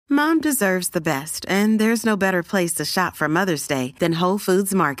Mom deserves the best, and there's no better place to shop for Mother's Day than Whole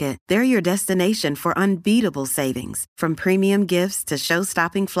Foods Market. They're your destination for unbeatable savings, from premium gifts to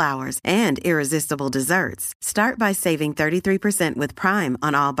show-stopping flowers and irresistible desserts. Start by saving 33% with Prime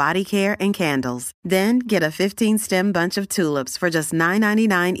on all body care and candles. Then get a 15-stem bunch of tulips for just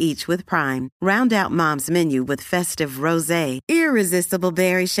 $9.99 each with Prime. Round out Mom's menu with festive rosé, irresistible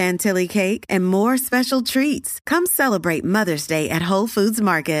berry chantilly cake, and more special treats. Come celebrate Mother's Day at Whole Foods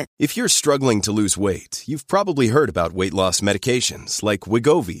Market. If you're struggling to lose weight, you've probably heard about weight loss medications like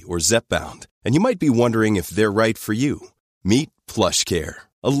Wegovy or Zepbound, and you might be wondering if they're right for you. Meet PlushCare,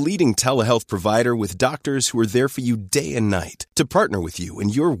 a leading telehealth provider with doctors who are there for you day and night to partner with you in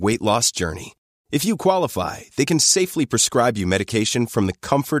your weight loss journey. If you qualify, they can safely prescribe you medication from the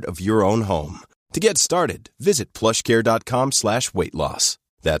comfort of your own home. To get started, visit plushcare.com/weightloss.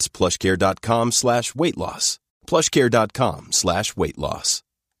 That's plushcare.com/weightloss. plushcare.com/weightloss.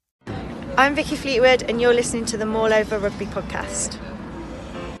 I'm Vicky Fleetwood and you're listening to the More Over Rugby podcast.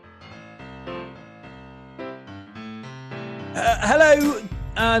 Hello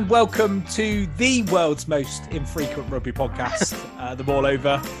and welcome to the world's most infrequent rugby podcast, the More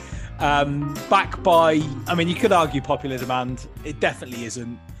Over. Back by, you could argue popular demand. It definitely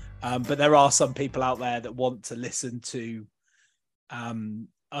isn't. But there are some people out there that want to listen to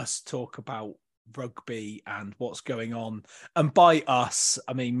us talk about rugby and what's going on. And by us,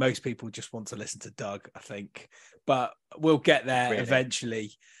 most people just want to listen to Doug, I think. But we'll get there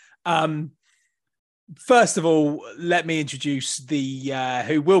eventually. First of all, let me introduce the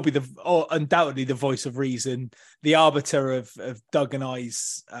who will be undoubtedly the voice of reason, the arbiter of Doug and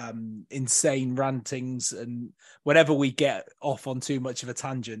I's insane rantings. And whenever we get off on too much of a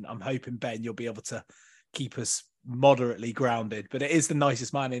tangent, I'm hoping, Ben, you'll be able to keep us moderately grounded. But it is the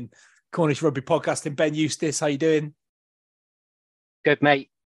nicest man in Cornish Rugby podcasting, Ben Eustace. How you doing? Good, mate.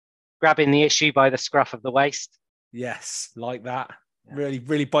 Grabbing the issue by the scruff of the waist. Yes, like that. Yeah.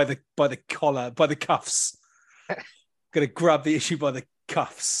 Really by the collar, by the cuffs. Gonna grab the issue by the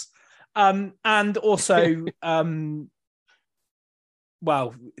cuffs. And also,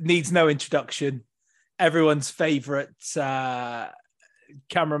 needs no introduction. Everyone's favourite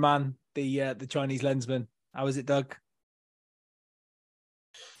cameraman, the Chinese lensman. How is it, Doug?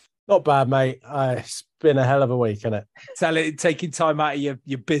 Not bad, mate. It's been a hell of a week, isn't it? Taking time out of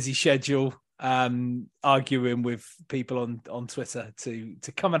your busy schedule, arguing with people on Twitter to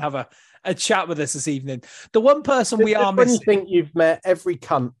come and have a chat with us this evening. The one person we are missing. When you think you've met every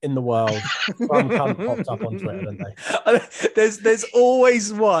cunt in the world, some cunt pops up on Twitter, don't they? There's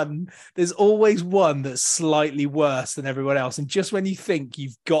always one. There's always one that's slightly worse than everyone else, and just when you think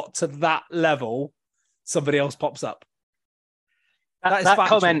you've got to that level, somebody else pops up.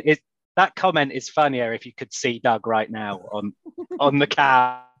 That comment is funnier if you could see Doug right now on the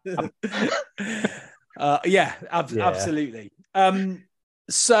cam. Absolutely.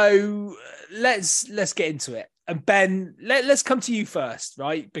 So let's get into it. And Ben, let's come to you first,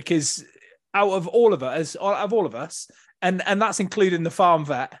 right? Because out of all of us, and that's including the farm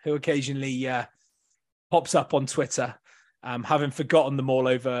vet who occasionally pops up on Twitter, having forgotten the More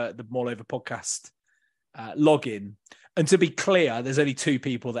Over podcast login. And to be clear, there's only two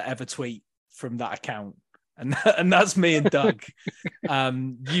people that ever tweet from that account. And that's me and Doug.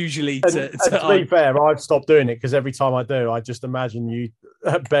 Usually to be fair, I've stopped doing it because every time I do, I just imagine you,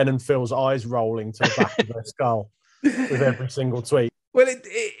 Ben and Phil's eyes rolling to the back of their skull with every single tweet. Well,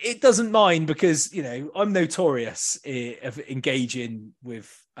 it doesn't mind because, I'm notorious of engaging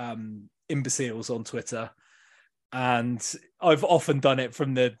with imbeciles on Twitter. And I've often done it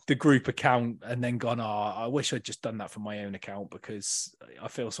from the group account and then gone, I wish I'd just done that from my own account because I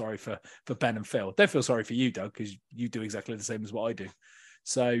feel sorry for Ben and Phil. Don't feel sorry for you, Doug, because you do exactly the same as what I do.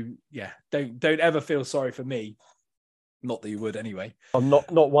 So, yeah, don't ever feel sorry for me. Not that you would anyway. I'm not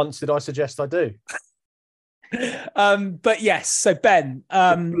once did I suggest I do. But yes, so Ben.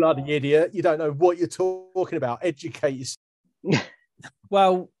 You bloody idiot. You don't know what you're talking about. Educate yourself.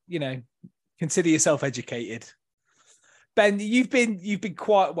 Well, consider yourself educated. Ben, you've been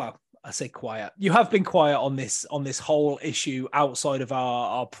quiet. Well, I say quiet. You have been quiet on this whole issue outside of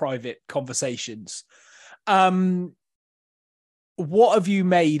our private conversations. What have you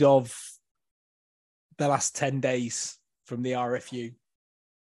made of the last 10 days from the RFU?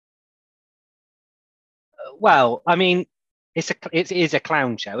 Well, it is a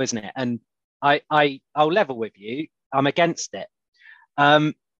clown show, isn't it? And I'll level with you. I'm against it.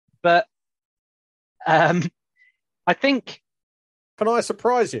 But I think. Can I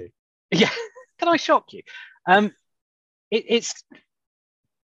surprise you? Yeah. Can I shock you? It's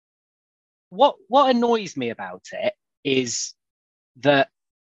what annoys me about it is that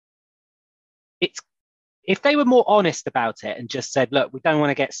if they were more honest about it and just said, look, we don't want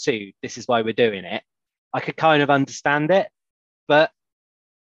to get sued, this is why we're doing it, I could kind of understand it. But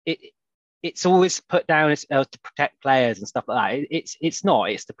it's always put down as to protect players and stuff like that. It's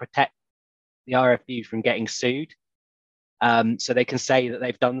not. It's to protect the RFU from getting sued, so they can say that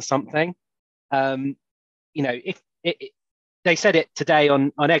they've done something. If they said it today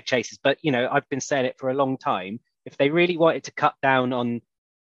on Egg Chasers, but I've been saying it for a long time. If they really wanted to cut down on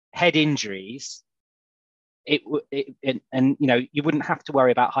head injuries, you wouldn't have to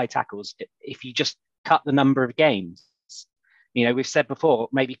worry about high tackles if you just cut the number of games. We've said before,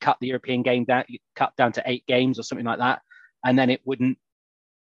 maybe cut the European game down, cut down to 8 games or something like that, and then it wouldn't,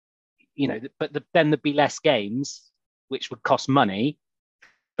 then there'd be less games, which would cost money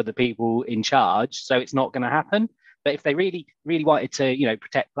for the people in charge. So it's not going to happen. But if they really, really wanted to,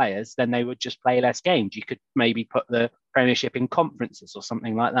 protect players, then they would just play less games. You could maybe put the Premiership in conferences or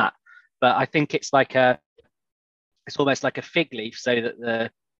something like that. But I think it's almost like a fig leaf, so that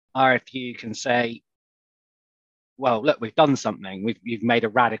the RFU can say, well, look, we've done something. You've made a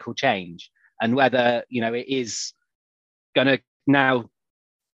radical change. And whether, it is going to now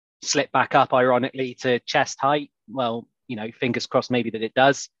slip back up, ironically, to chest height, well, fingers crossed maybe that it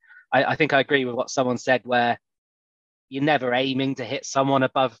does. I think I agree with what someone said, where you're never aiming to hit someone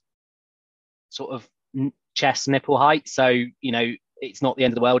above sort of chest nipple height. So, it's not the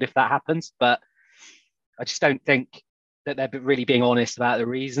end of the world if that happens. But I just don't think that they're really being honest about the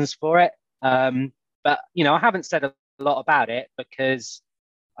reasons for it. But, I haven't said a lot about it, because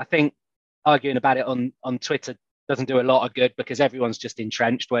I think arguing about it on Twitter doesn't do a lot of good, because everyone's just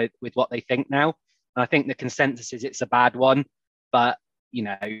entrenched with what they think now. And I think the consensus is it's a bad one. But,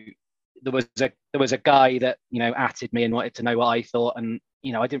 there was a guy that, atted me and wanted to know what I thought. And,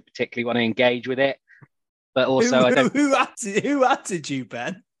 I didn't particularly want to engage with it. But also, who atted you,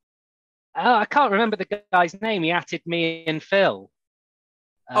 Ben? I can't remember the guy's name. He atted me and Phil.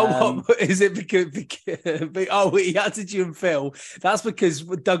 Is it because he atted you and Phil? That's because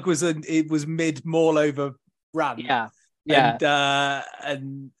Doug was mid maul over rant. Yeah.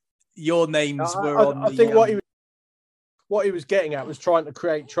 And your names were on. I think what he was getting at was trying to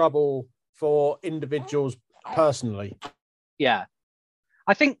create trouble for individuals personally. Yeah,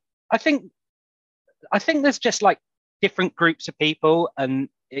 I think there's just like different groups of people, and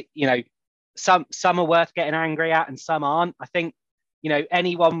some are worth getting angry at and some aren't. I think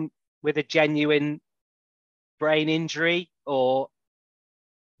anyone with a genuine brain injury or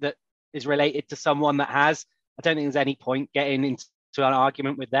that is related to someone that has, I don't think there's any point getting into an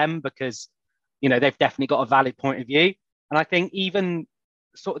argument with them, because they've definitely got a valid point of view. And I think even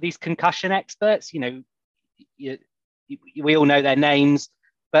sort of these concussion experts, we all know their names,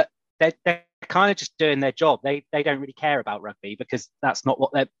 but they're kind of just doing their job. They don't really care about rugby, because that's not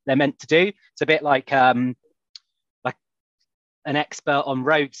what they're meant to do. It's a bit like an expert on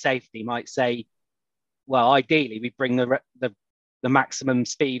road safety might say, well, ideally we bring the maximum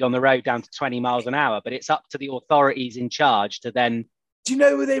speed on the road down to 20 miles an hour, but it's up to the authorities in charge to then. Do you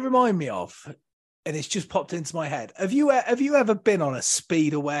know who they remind me of? And it's just popped into my head. Have you ever been on a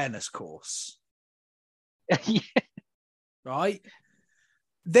speed awareness course? Yeah. Right?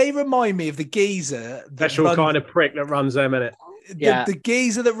 They remind me of the geezer. Special kind of prick that runs them, innit? The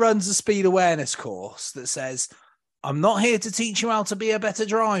geezer that runs the speed awareness course that says, I'm not here to teach you how to be a better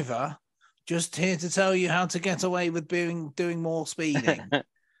driver, just here to tell you how to get away with doing more speeding.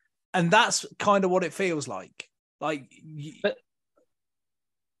 And that's kind of what it feels like. But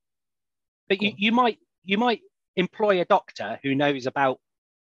you might employ a doctor who knows about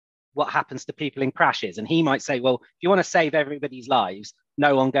what happens to people in crashes, and he might say, well, if you want to save everybody's lives,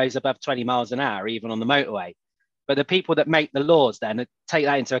 no one goes above 20 miles an hour, even on the motorway. But the people that make the laws then take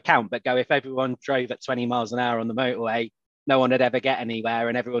that into account, but go, if everyone drove at 20 miles an hour on the motorway, no one would ever get anywhere,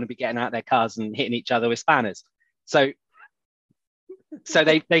 and everyone would be getting out their cars and hitting each other with spanners. So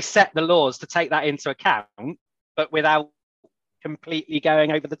they set the laws to take that into account, but without completely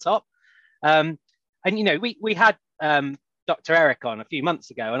going over the top. And we had Dr. Eric on a few months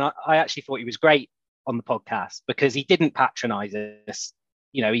ago, and I actually thought he was great on the podcast, because he didn't patronize us.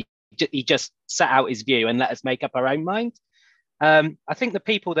 He just set out his view and let us make up our own mind. I think the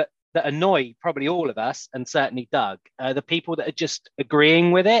people that annoy probably all of us, and certainly Doug, are the people that are just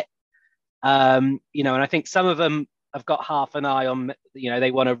agreeing with it. And I think some of them have got half an eye on,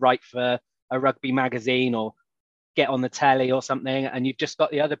 they want to write for a rugby magazine or get on the telly or something, and you've just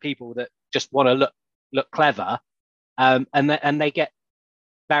got the other people that just want to look clever, and they get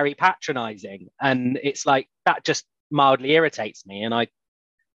very patronizing, and it's like that just mildly irritates me, and I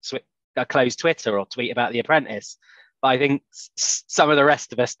close Twitter or tweet about The Apprentice. But I think some of the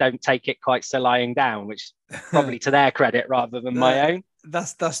rest of us don't take it quite so lying down, which probably to their credit rather than my own.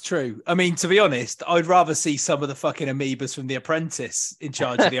 That's true. I mean, to be honest, I'd rather see some of the fucking amoebas from The Apprentice in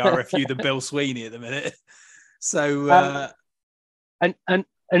charge of the RFU than Bill Sweeney at the minute. So, and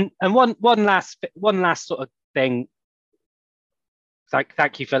one last sort of thing.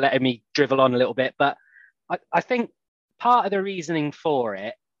 Thank you for letting me drivel on a little bit, but I think part of the reasoning for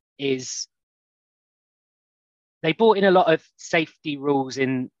it is they brought in a lot of safety rules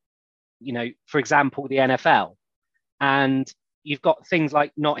in, for example, the NFL, and you've got things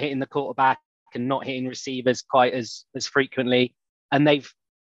like not hitting the quarterback and not hitting receivers quite as frequently, and they've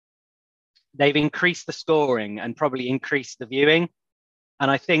increased the scoring and probably increased the viewing, and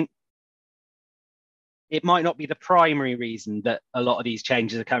I think it might not be the primary reason that a lot of these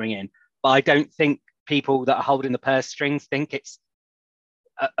changes are coming in, but I don't think people that are holding the purse strings think it's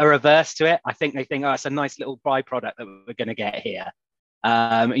a reverse to it. I think they think, oh, it's a nice little byproduct that we're going to get here.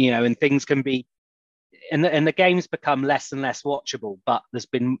 And things can be, and the games become less and less watchable, but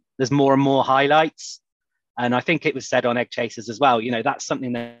there's more and more highlights. And I think it was said on Egg Chasers as well, that's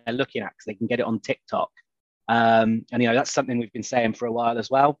something they're looking at because they can get it on TikTok. And that's something we've been saying for a while as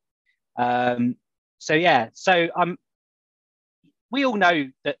well. We all know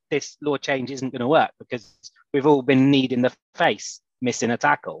that this law change isn't going to work because we've all been kneed in the face, missing a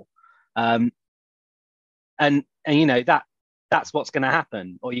tackle. And that's what's going to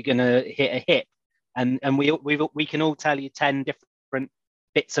happen, or you're going to hit a hip. And we can all tell you 10 different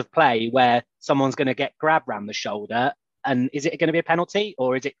bits of play where someone's going to get grabbed around the shoulder. And is it going to be a penalty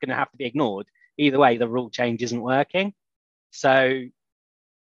or is it going to have to be ignored? Either way, the rule change isn't working. So,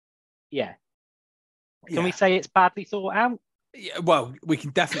 yeah. Can we say it's badly thought out? Yeah, well, we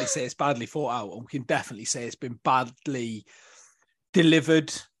can definitely say it's badly thought out, and we can definitely say it's been badly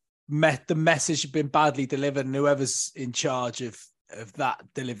delivered. The message has been badly delivered, and whoever's in charge of that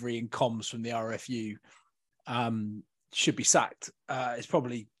delivery and comms from the RFU should be sacked. It's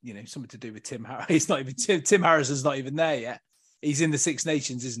probably something to do with Tim Harris. It's not even Tim Harrison's not even there yet. He's in the Six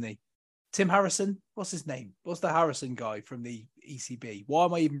Nations, isn't he? Tim Harrison, what's his name? What's the Harrison guy from the ECB? Why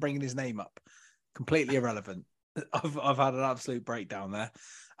am I even bringing his name up? Completely irrelevant. I've had an absolute breakdown there,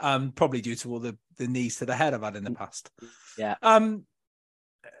 probably due to all the knees to the head I've had in the past. Yeah.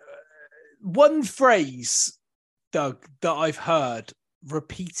 One phrase, Doug, that I've heard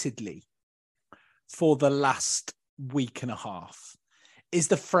repeatedly for the last week and a half is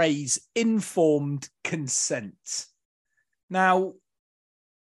the phrase informed consent. Now,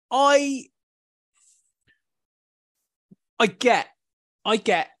 I get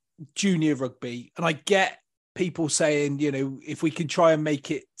junior rugby, and I get people saying, if we can try and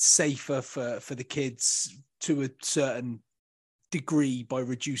make it safer for the kids to a certain degree by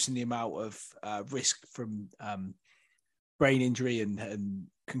reducing the amount of risk from brain injury and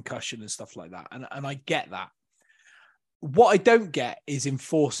concussion and stuff like that. And I get that. What I don't get is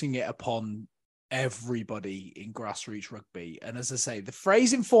enforcing it upon everybody in grassroots rugby. And as I say, the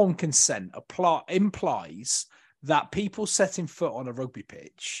phrase informed consent implies that people setting foot on a rugby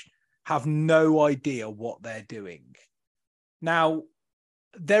pitch have no idea what they're doing. Now,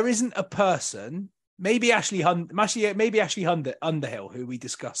 there isn't a person, maybe Ashley Underhill, who we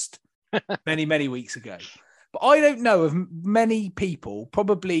discussed many, many weeks ago. But I don't know of many people,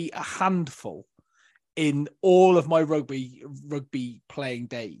 probably a handful in all of my rugby playing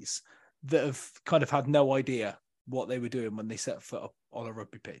days, that have kind of had no idea what they were doing when they set foot up on a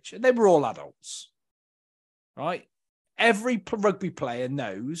rugby pitch. And they were all adults, right? Every rugby player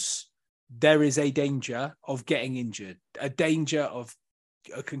knows there is a danger of getting injured, a danger of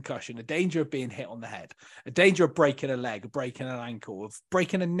a concussion, a danger of being hit on the head, a danger of breaking a leg, breaking an ankle, of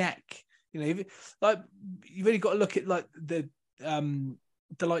breaking a neck. You've really got to look at the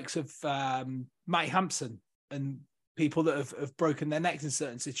likes of Matty Hampson and people that have broken their necks in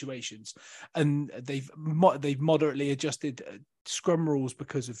certain situations, and they've moderately adjusted scrum rules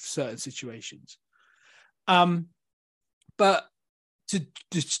because of certain situations. But to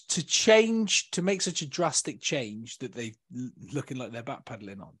change, to make such a drastic change that they're looking like they're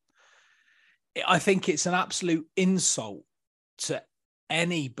backpedaling on, I think it's an absolute insult to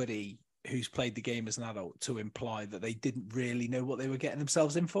anybody who's played the game as an adult to imply that they didn't really know what they were getting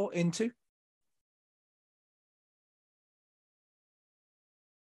themselves into.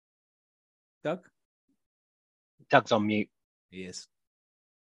 Doug? Doug's on mute. He is.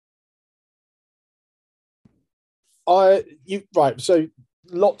 Right. So,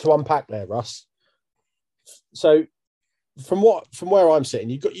 lot to unpack there, Russ. So, from where I'm sitting,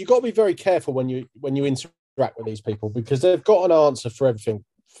 you got to be very careful when you interact with these people, because they've got an answer for everything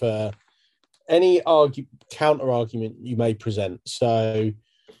any counter argument you may present. So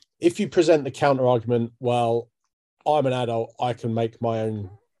if you present the counter argument, well, I'm an adult, I can make my own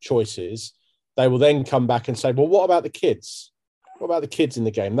choices, they will then come back and say, well, what about the kids? What about the kids in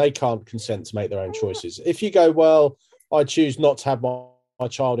the game? They can't consent to make their own choices. If you go, well, I choose not to have my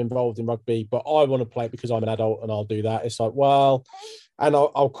child involved in rugby, but I want to play it because I'm an adult and I'll do that. It's like, well, and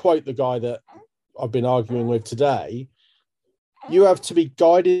I'll quote the guy that I've been arguing with today. You have to be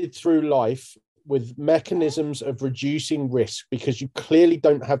guided through life with mechanisms of reducing risk because you clearly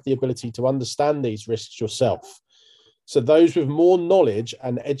don't have the ability to understand these risks yourself. So those with more knowledge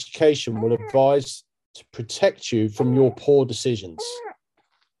and education will advise to protect you from your poor decisions.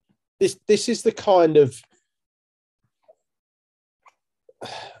 This is the kind of,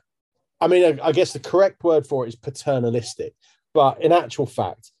 I mean, I guess the correct word for it is paternalistic, but in actual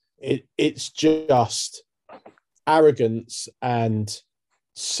fact, it's just arrogance and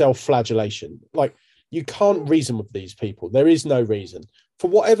self-flagellation. Like, you can't reason with these people. There is no reason for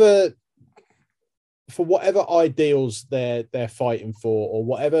whatever ideals they're fighting for, or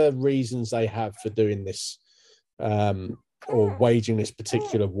whatever reasons they have for doing this or waging this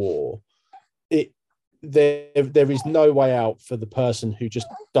particular war. There is no way out for the person who just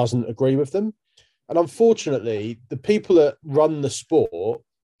doesn't agree with them. And unfortunately, the people that run the sport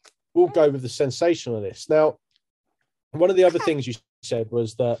will go with the sensationalists. Now, one of the other things you said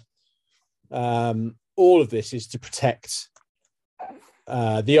was that all of this is to protect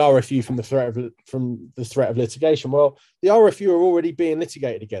the RFU from the threat of litigation. Well, the RFU are already being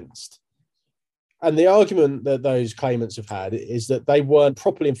litigated against. And the argument that those claimants have had is that they weren't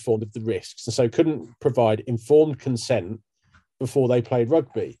properly informed of the risks and so couldn't provide informed consent before they played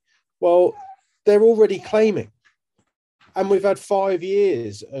rugby. Well, they're already claiming. And we've had 5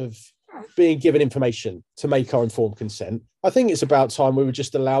 years of being given information to make our informed consent. I think it's about time we were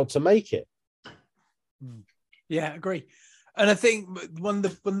just allowed to make it. Yeah, I agree. And I think one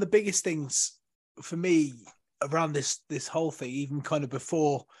of the biggest things for me around this whole thing, even kind of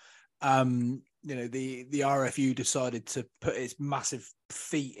before the RFU decided to put its massive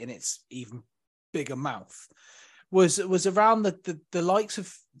feet in its even bigger mouth, was around the likes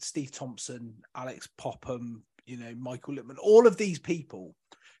of Steve Thompson, Alex Popham, Michael Littman, all of these people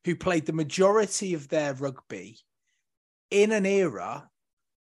who played the majority of their rugby in an era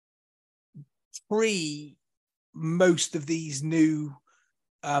pre most of these new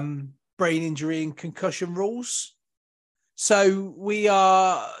brain injury and concussion rules. So we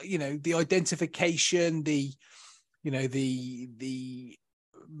are, the identification, the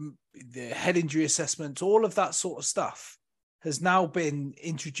head injury assessment, all of that sort of stuff has now been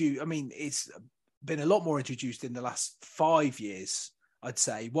introduced. I mean, it's been a lot more introduced in the last 5 years, I'd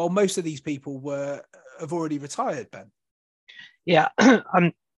say. While most of these people have already retired, Ben. Yeah,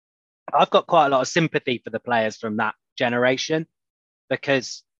 I've got quite a lot of sympathy for the players from that generation,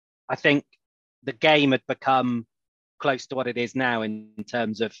 because I think the game had become close to what it is now in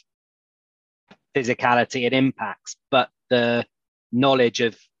terms of physicality and impacts, but the knowledge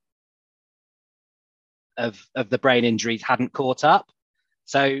of the brain injuries hadn't caught up.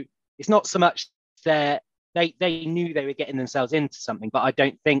 So it's not so much they knew they were getting themselves into something, but I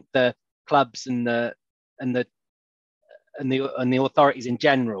don't think the clubs and the authorities in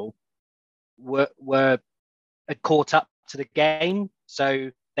general had caught up to the game.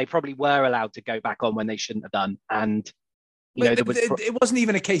 So they probably were allowed to go back on when they shouldn't have done. And it wasn't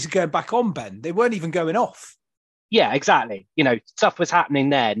even a case of going back on, Ben. They weren't even going off. Yeah, exactly. Stuff was happening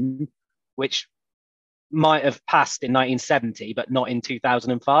then, which might have passed in 1970, but not in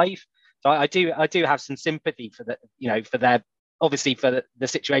 2005. So I do have some sympathy for for their, obviously for the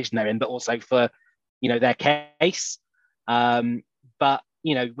situation they're in, but also for, their case. But,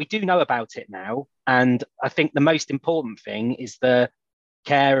 we do know about it now. And I think the most important thing is the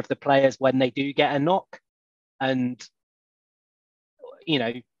care of the players when they do get a knock, and,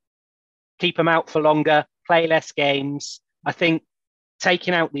 keep them out for longer, play less games. I think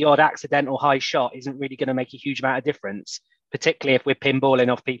taking out the odd accidental high shot isn't really going to make a huge amount of difference, particularly if we're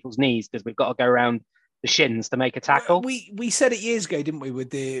pinballing off people's knees because we've got to go around the shins to make a tackle. We said it years ago, didn't we, with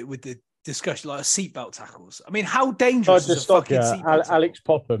the discussion, like seatbelt tackles. I mean, how dangerous is a fucking seatbelt? Alex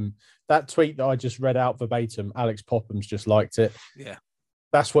Popham, that tweet that I just read out verbatim, Alex Popham's just liked it. Yeah.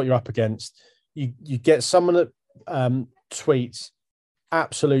 That's what you're up against. You get someone that tweets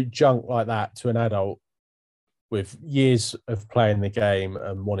absolute junk like that to an adult with years of playing the game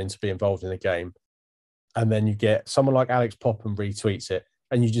and wanting to be involved in the game. And then you get someone like Alex Popham retweets it,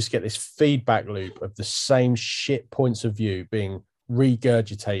 and you just get this feedback loop of the same shit points of view being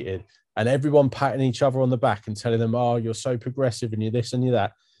regurgitated, and everyone patting each other on the back and telling them, oh, you're so progressive and you're this and you're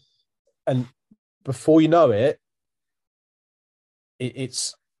that. And before you know it,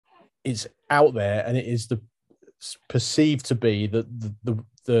 it's out there, and it is perceived to be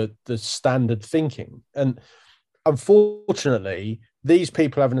the standard thinking. And unfortunately, these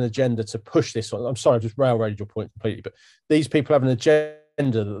people have an agenda to push this on. I'm sorry, I've just railroaded your point completely, but these people have an agenda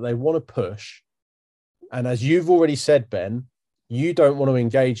that they want to push. And as you've already said, Ben, you don't want to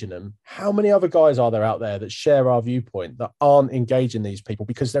engage in them. How many other guys are there out there that share our viewpoint that aren't engaging these people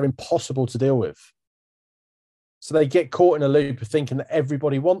because they're impossible to deal with? So they get caught in a loop of thinking that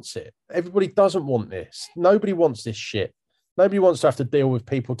everybody wants it. Everybody doesn't want this. Nobody wants this shit. Nobody wants to have to deal with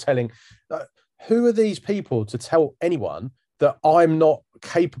people telling, who are these people to tell anyone that I'm not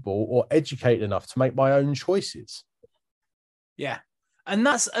capable or educated enough to make my own choices? Yeah. And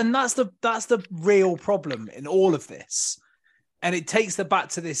that's the real problem in all of this. And it takes the back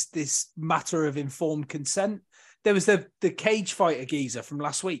to this matter of informed consent. There was the cage fighter geezer from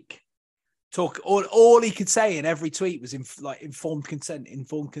last week. All he could say in every tweet was informed consent.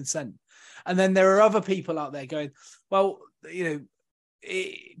 And then there are other people out there going, well,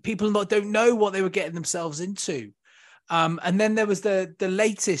 people don't know what they were getting themselves into. And then there was the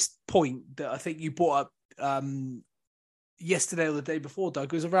latest point that I think you brought up yesterday or the day before,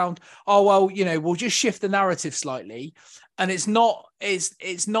 Doug, was around, we'll just shift the narrative slightly. And it's not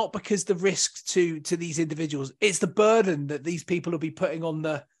because the risk to these individuals, it's the burden that these people will be putting on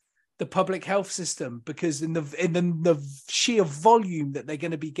the public health system, because in the sheer volume that they're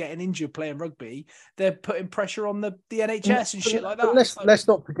going to be getting injured playing rugby, they're putting pressure on the NHS and shit like that. Let's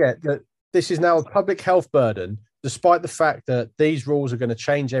not forget that this is now a public health burden, despite the fact that these rules are going to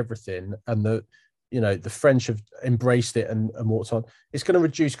change everything, and the French have embraced it and what's on. It's going to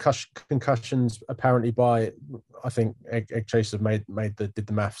reduce concussions apparently by, I think Egg Chasers did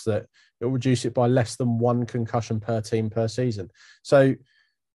the maths that it will reduce it by less than 1 concussion per team per season. So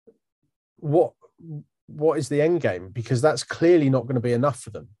what is the end game? Because that's clearly not going to be enough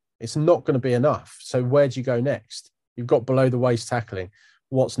for them. It's not going to be enough. So where do you go next? You've got below the waist tackling.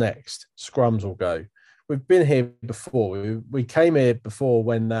 What's next? Scrums will go. We've been here before. We came here before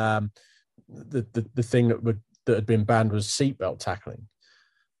when the thing that had been banned was seatbelt tackling.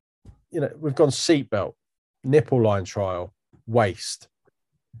 We've gone seatbelt, nipple line trial, waist.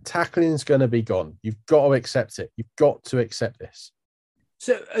 Tackling is going to be gone. You've got to accept it. You've got to accept this.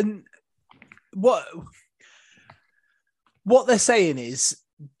 So, and what they're saying is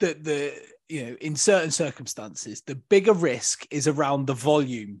that in certain circumstances, the bigger risk is around the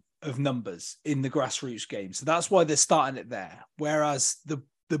volume of numbers in the grassroots game. So that's why they're starting it there. Whereas the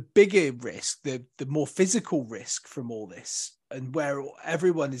bigger risk, the more physical risk from all this, and where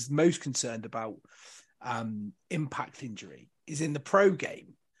everyone is most concerned about impact injury, is in the pro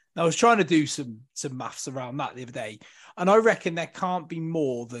game. Now, I was trying to do some maths around that the other day, and I reckon there can't be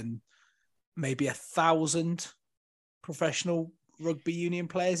more than maybe 1,000 professional rugby union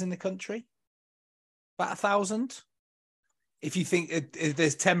players in the country. About 1,000. If you think if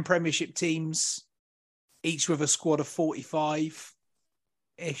there's 10 Premiership teams, each with a squad of 45-ish,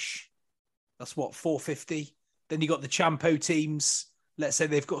 that's what, 450. Then you got the Champo teams. Let's say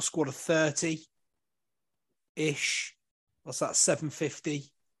they've got a squad of 30-ish. What's that,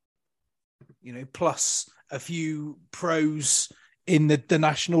 750? Plus a few pros in the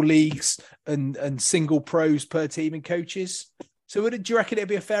national leagues and single pros per team and coaches. So do you reckon it'd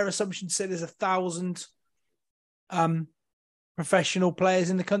be a fair assumption to say there's 1,000 professional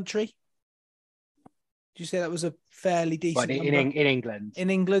players in the country? Do you say that was a fairly decent number? In England? In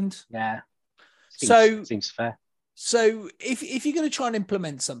England? Yeah. Seems fair. So if you're going to try and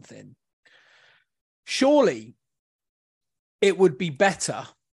implement something, surely it would be better,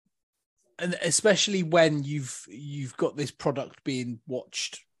 and especially when you've got this product being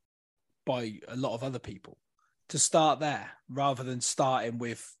watched by a lot of other people, to start there rather than starting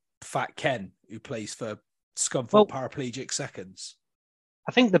with Fat Ken, who plays for Scunthorpe Paraplegic Seconds.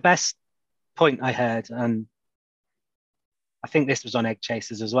 I think the best point I heard, and I think this was on Egg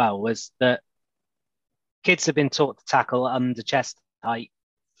Chasers as well, was that kids have been taught to tackle under chest height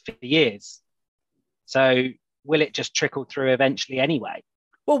for years. So will it just trickle through eventually anyway?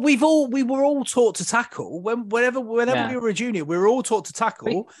 Well, we were all taught to tackle whenever we were a junior. We were all taught to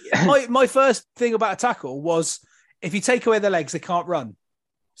tackle. My first thing about a tackle was, if you take away the legs, they can't run.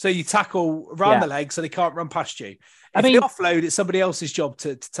 So you tackle around the legs so they can't run past you. If you offload, it's somebody else's job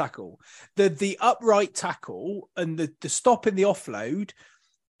to tackle. The upright tackle and the stop in the offload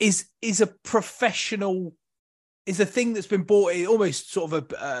is a professional, is a thing that's been brought in, almost sort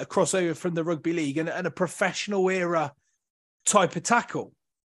of a crossover from the rugby league and a professional era type of tackle.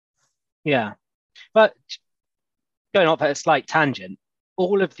 Yeah. But going off at a slight tangent,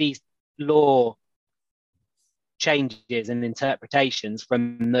 all of these law changes and interpretations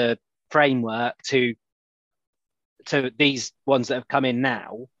from the framework to these ones that have come in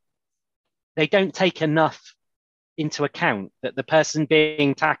now, they don't take enough into account that the person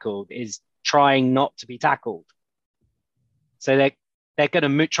being tackled is trying not to be tackled. So they're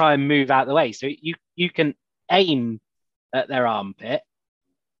going to try and move out of the way. So you can aim at their armpit,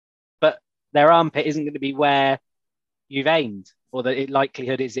 but their armpit isn't going to be where you've aimed, or the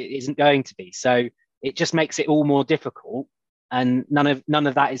likelihood is it isn't going to be. So it just makes it all more difficult, and none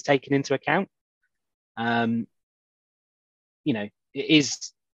of that is taken into account. You know,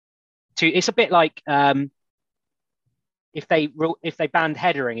 it's a bit like if they banned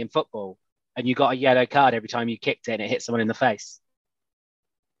headering in football and you got a yellow card every time you kicked it and it hit someone in the face.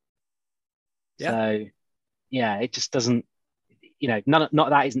 Yeah. So yeah, it just doesn't, you know, none of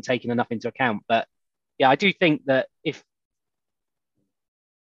that isn't taken enough into account. But yeah, I do think that if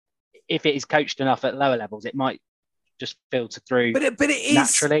it is coached enough at lower levels, it might just filter through but it is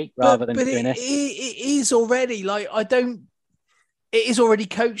naturally rather than doing it. It is already like, it is already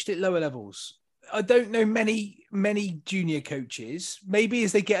coached at lower levels. I don't know many junior coaches, maybe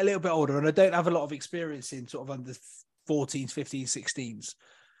as they get a little bit older, and I don't have a lot of experience in sort of under 14s, 15s, 16s.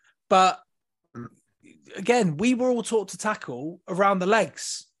 But again, we were all taught to tackle around the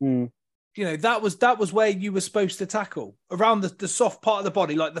legs. You know, that was where you were supposed to tackle, around the soft part of the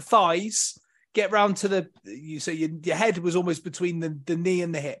body, like the thighs, get round to so your head was almost between the knee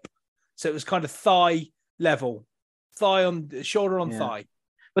and the hip. So it was kind of thigh level, shoulder on thigh.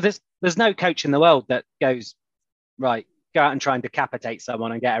 But there's no coach in the world that goes, right, go out and try and decapitate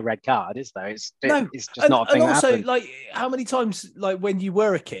someone and get a red card, is there? It's just not a thing. And also, like, how many times, like when you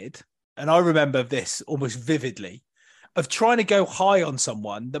were a kid, and I remember this almost vividly, of trying to go high on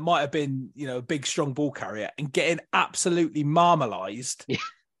someone that might have been, you know, a big, strong ball carrier and getting absolutely marmalized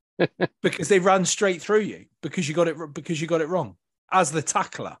because they ran straight through you because you got it wrong as the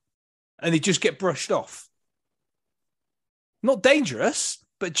tackler, and they just get brushed off. Not dangerous,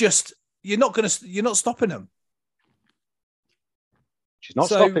 but just you're not stopping them. She's not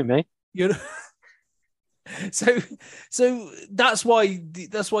stopping me. So that's why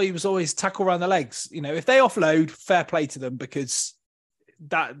he was always tackle around the legs. You know, if they offload, fair play to them, because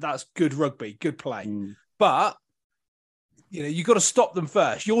that's good rugby, good play. But you know, you got to stop them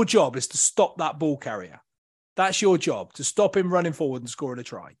first. Your job is to stop that ball carrier. That's your job, to stop him running forward and scoring a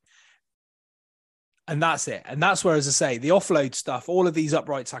try. And that's it. And that's where, as I say, the offload stuff, all of these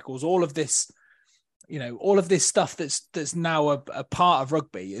upright tackles, all of this, you know, all of this stuff that's now a part of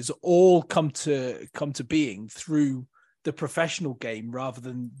rugby is all come to being through the professional game rather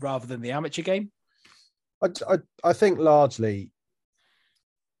than the amateur game. I think largely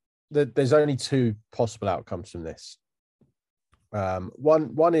that there's only two possible outcomes from this.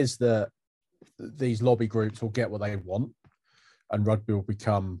 One is that these lobby groups will get what they want, and rugby will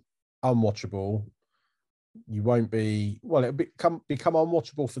become unwatchable. You won't be, well, it'll become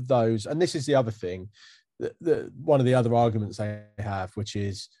unwatchable for those. And this is the other thing, one of the other arguments they have, which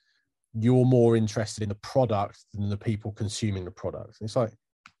is you're more interested in the product than the people consuming the product. And it's like,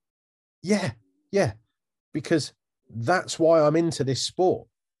 yeah, because that's why I'm into this sport.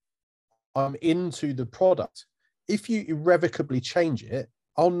 I'm into the product. If you irrevocably change it,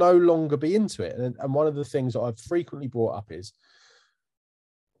 I'll no longer be into it. And one of the things that I've frequently brought up is,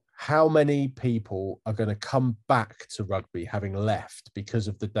 how many people are going to come back to rugby having left because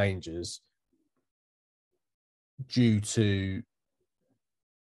of the dangers due to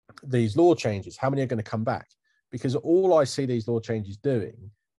these law changes? How many are going to come back? Because all I see these law changes doing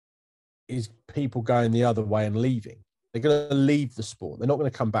is people going the other way and leaving. They're going to leave the sport. They're not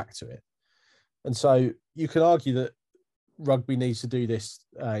going to come back to it. And so you can argue that rugby needs to do this.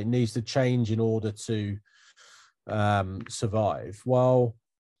 It needs to change in order to survive. Well,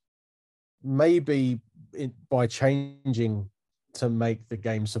 maybe by changing to make the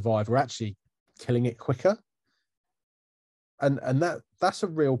game survive, we're actually killing it quicker. And that's a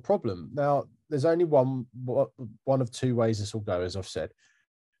real problem. Now, there's only one of two ways this will go, as I've said.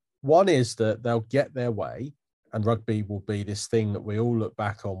 One is that they'll get their way, and rugby will be this thing that we all look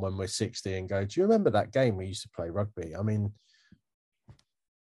back on when we're 60 and go, do you remember that game we used to play rugby? I mean,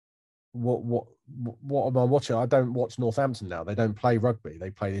 what am I watching? I don't watch Northampton now. They don't play rugby. They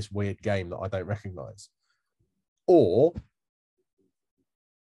play this weird game that I don't recognize. Or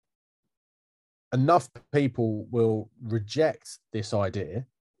enough people will reject this idea.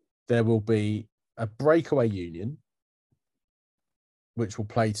 There will be a breakaway union, which will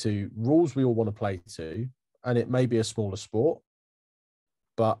play to rules we all want to play to, and it may be a smaller sport,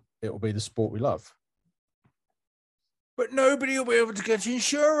 but it will be the sport we love. But nobody will be able to get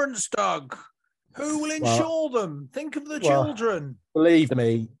insurance, Doug. Who will insure them? Think of the children. Believe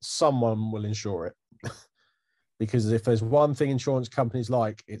me, someone will insure it. Because if there's one thing insurance companies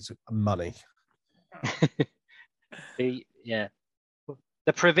like, it's money. The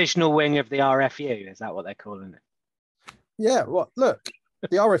provisional wing of the RFU, is that what they're calling it? Yeah, well, look,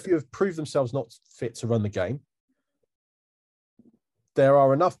 the RFU have proved themselves not fit to run the game. There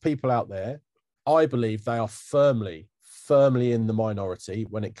are enough people out there. I believe they are firmly in the minority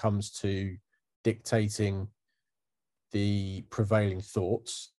when it comes to dictating the prevailing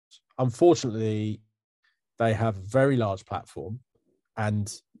thoughts. Unfortunately, they have a very large platform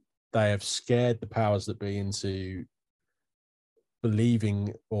and they have scared the powers that be into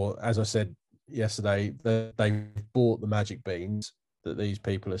believing, or as I said yesterday, that they've bought the magic beans that these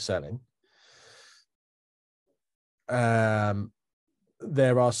people are selling.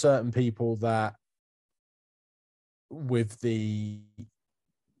 There are certain people that, with the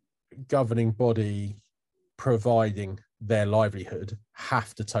governing body providing their livelihood,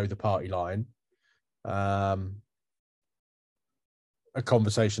 have to toe the party line. A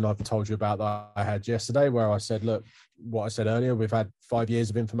conversation I've told you about that I had yesterday, where I said, look, what I said earlier, we've had 5 years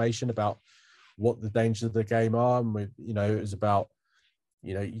of information about what the dangers of the game are. And it was about,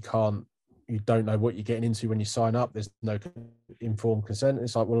 you don't know what you're getting into when you sign up. There's no informed consent.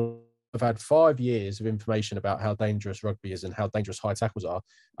 It's like, well, I've had 5 years of information about how dangerous rugby is and how dangerous high tackles are,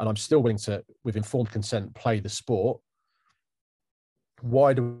 and I'm still willing to, with informed consent, play the sport.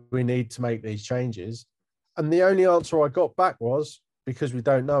 Why do we need to make these changes? And the only answer I got back was, because we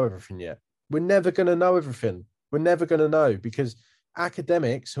don't know everything yet. We're never going to know everything. We're never going to know, because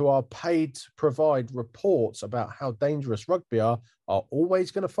academics who are paid to provide reports about how dangerous rugby are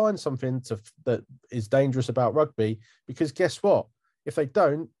always going to find something that is dangerous about rugby, because guess what? If they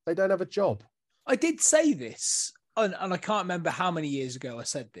don't have a job. I did say this, and I can't remember how many years ago I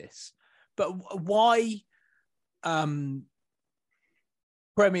said this, but why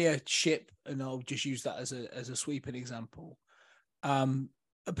Premiership, and I'll just use that as a sweeping example,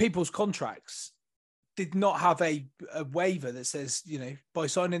 people's contracts did not have a waiver that says, by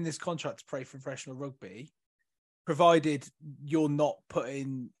signing this contract to play for professional rugby, provided you're not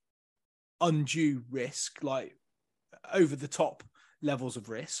putting undue risk, like over the top levels of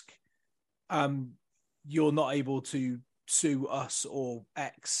risk, you're not able to sue us or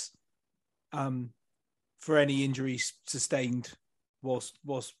X for any injuries sustained whilst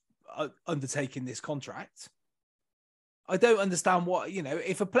undertaking this contract. I don't understand what,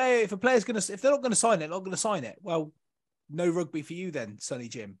 if they're not going to sign it, they're not going to sign it. Well, no rugby for you then, Sonny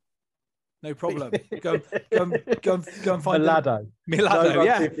Jim. No problem. Go and find Milado. No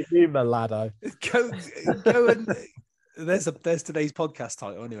yeah. For you, Milado. Go and there's today's podcast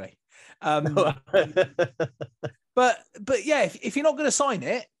title anyway. But yeah, if you're not going to sign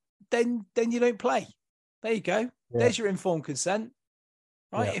it, then you don't play. There you go. Yeah. There's your informed consent,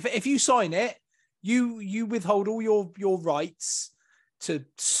 right? Yeah. If you sign it, you withhold all your rights to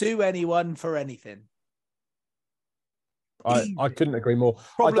sue anyone for anything. I couldn't agree more.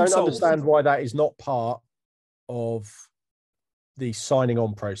 Problem I don't solved. understand why that is not part of the signing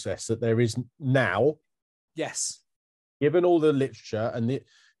on process that there is now. Yes. Given all the literature, and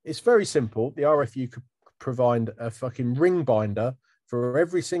it's very simple. The RFU could provide a fucking ring binder for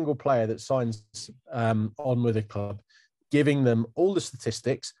every single player that signs on with a club, giving them all the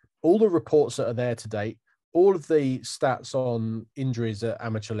statistics, all the reports that are there to date, all of the stats on injuries at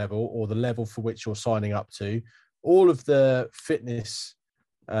amateur level or the level for which you're signing up to, all of the fitness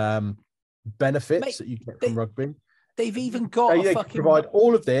benefits that you get from rugby. They've even got they can provide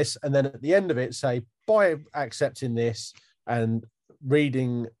all of this, and then at the end of it say, by accepting this and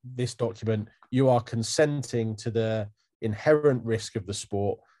reading this document, you are consenting to the inherent risk of the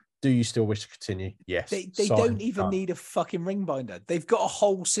sport. Do you still wish to continue? Yes. They don't even need a fucking ring binder. They've got a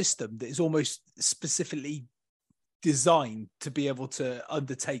whole system that is almost specifically designed to be able to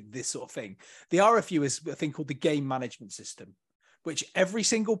undertake this sort of thing. The RFU is a thing called the game management system, which every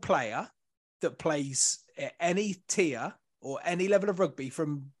single player that plays at any tier or any level of rugby,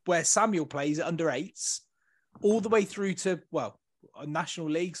 from where Samuel plays at under 8s all the way through to, national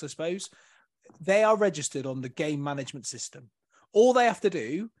leagues, I suppose, they are registered on the game management system. All they have to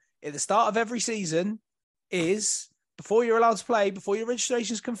do at the start of every season is, before you're allowed to play, before your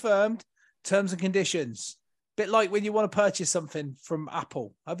registration is confirmed, terms and conditions. Bit like when you want to purchase something from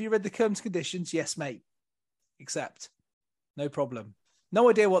Apple. Have you read the terms and conditions? Yes, mate. Accept. No problem. No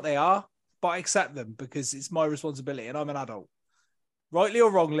idea what they are, but I accept them because it's my responsibility and I'm an adult. Rightly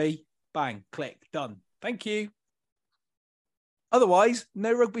or wrongly, bang, click, done. Thank you. Otherwise,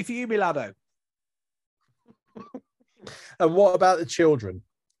 no rugby for you, Milado. And what about the children?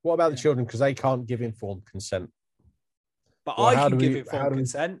 What about the children? Because they can't give informed consent. But I can give informed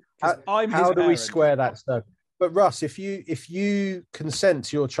consent. How do we square that stuff? But Russ, if you consent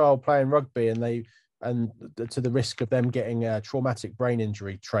to your child playing rugby and to the risk of them getting a traumatic brain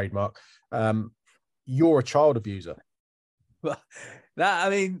injury trademark, you're a child abuser. Well,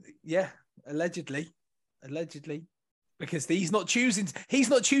 allegedly, because he's not choosing to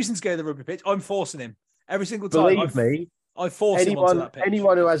go to the rugby pitch. I'm forcing him every single time. Believe me, I force him onto that pitch.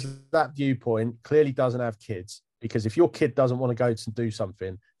 Anyone who has that viewpoint clearly doesn't have kids, because if your kid doesn't want to go to do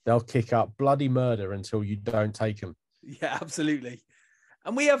something, they'll kick up bloody murder until you don't take them. Yeah, absolutely.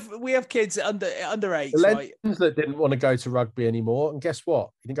 And we have kids under 8, right? That didn't want to go to rugby anymore, and guess what?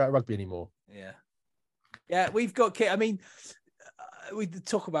 He didn't go to rugby anymore. Yeah, we've got kids. I mean, we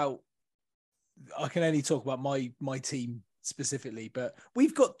talk about. I can only talk about my team specifically, but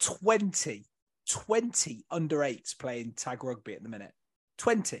we've got 20 under 8s playing tag rugby at the minute.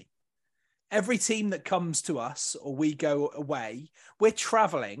 20. Every team that comes to us or we go away, we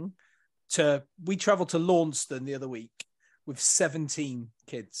travel to Launceston the other week with 17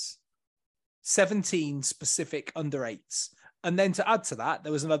 kids, 17 specific under 8s. And then to add to that,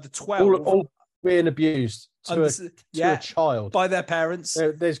 there was another 12. All being abused to a child by their parents.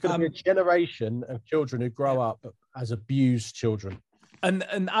 There's going to be a generation of children who grow up as abused children. And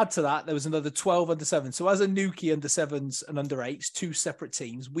add to that, there was another 12 under 7. So as a Nuki under 7s and under 8s, 2 separate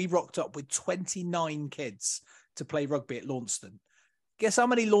teams, we rocked up with 29 kids to play rugby at Launceston. Guess how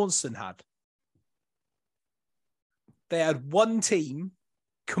many Launceston had? They had one team,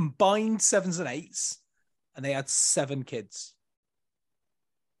 combined 7s and 8s, and they had 7 kids.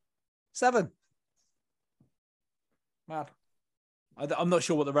 7. Mad. I'm not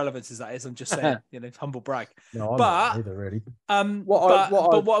sure what the relevance is. I'm just saying, humble brag. No, I'm not either, really.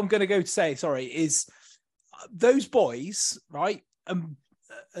 What I'm going to go to say, is those boys, right? And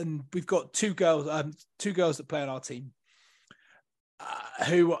we've got 2 girls that play on our team,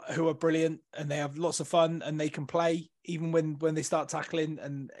 who are brilliant, and they have lots of fun, and they can play even when they start tackling,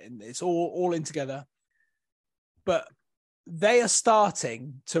 and it's all in together. But they are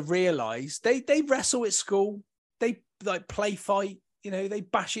starting to realise they wrestle at school. They play fight, they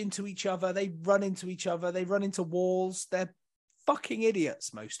bash into each other. They run into each other. They run into walls. They're fucking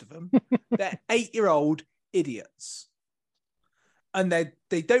idiots, most of them. They're 8-year-old idiots. And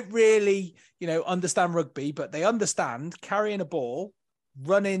they don't really, understand rugby, but they understand carrying a ball,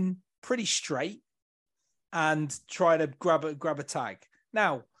 running pretty straight, and trying to grab a tag.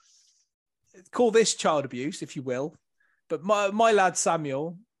 Now, call this child abuse, if you will. But my lad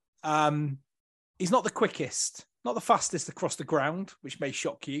Samuel, he's not the quickest, not the fastest across the ground, which may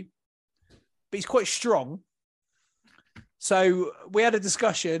shock you, but he's quite strong. So we had a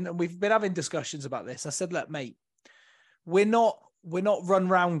discussion, and we've been having discussions about this. I said, look, mate, we're not run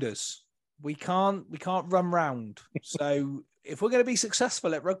rounders. We can't run round. So if we're going to be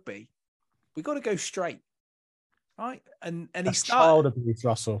successful at rugby, we've got to go straight, right? And he started. Child abuse,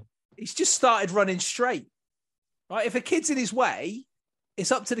 Russell. He's just started running straight, right? If a kid's in his way,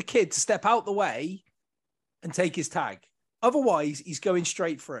 it's up to the kid to step out the way and take his tag. Otherwise, he's going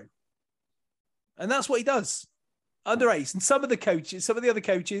straight through. And that's what he does. Under 8s. And some of the other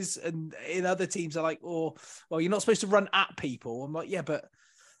coaches and in other teams are like, well, you're not supposed to run at people. I'm like, yeah, but,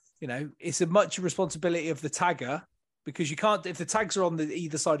 it's a much responsibility of the tagger, because you can't, if the tags are on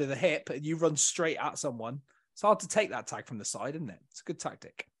either side of the hip and you run straight at someone, it's hard to take that tag from the side, isn't it? It's a good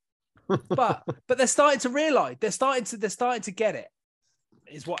tactic. But they're starting to realise, they're starting to get it,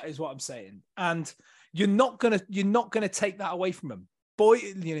 is what I'm saying. And you're not gonna take that away from them. But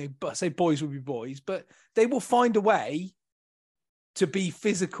I say boys will be boys, but they will find a way to be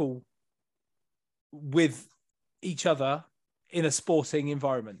physical with each other in a sporting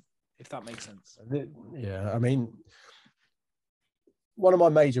environment, if that makes sense. Yeah, I mean, one of my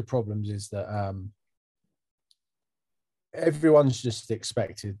major problems is that everyone's just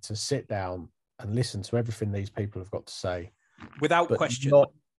expected to sit down and listen to everything these people have got to say without question.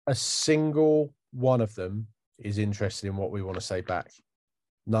 Not a single one of them is interested in what we want to say back.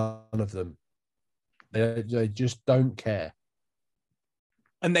 None of them. They just don't care.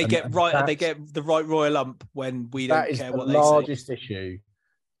 And they get the right royal lump when we don't care what they say. That is the largest issue.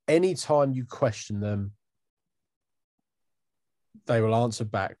 Anytime you question them, they will answer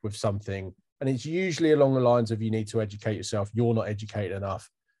back with something. And it's usually along the lines of, you need to educate yourself. You're not educated enough.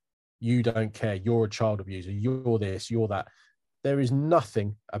 You don't care. You're a child abuser. You're this, you're that. There is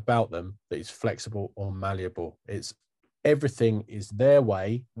nothing about them that is flexible or malleable. It's everything is their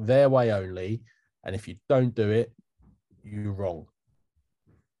way only. And if you don't do it, you're wrong.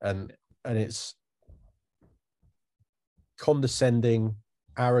 And it's condescending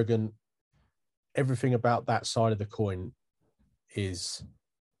arrogant. Everything about that side of the coin is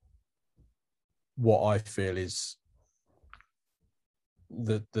what I feel is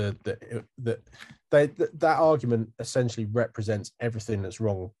that argument essentially represents everything that's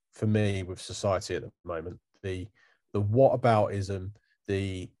wrong for me with society at the moment. The whataboutism,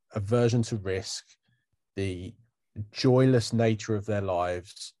 the aversion to risk, the joyless nature of their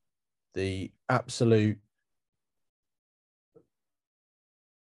lives, the absolute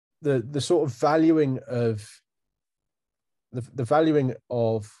the sort of valuing of the valuing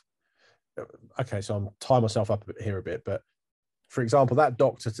of. Okay, so I'm tying myself up here a bit, but for example, that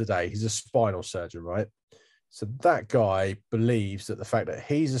doctor today, he's a spinal surgeon, right? So that guy believes that the fact that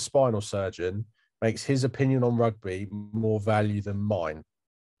he's a spinal surgeon makes his opinion on rugby more value than mine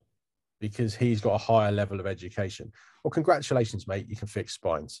because he's got a higher level of education. Well, congratulations, mate. You can fix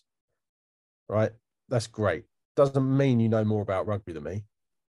spines, right? That's great. Doesn't mean you know more about rugby than me.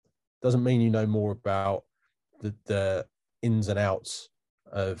 Doesn't mean you know more about the ins and outs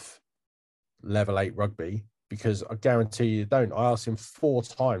of level 8 rugby, because I guarantee you don't. I asked him 4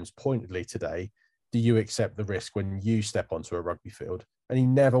 times pointedly today, do you accept the risk when you step onto a rugby field? And he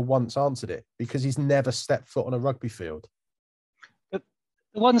never once answered it because he's never stepped foot on a rugby field. But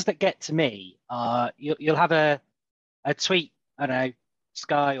the ones that get to me are you'll have a tweet, I don't know,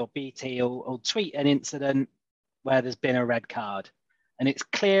 Sky or BT or tweet an incident where there's been a red card and it's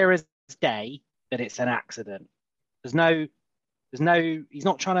clear as day that it's an accident. He's not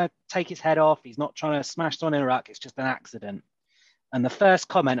trying to take his head off. He's not trying to smash someone in a ruck. It's just an accident. And the first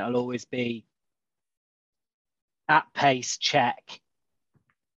comment will always be, at pace, check.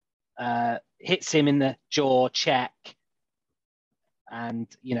 Hits him in the jaw, check. And,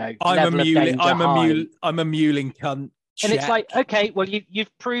 I'm a mewling cunt. Check. And it's like, okay, well,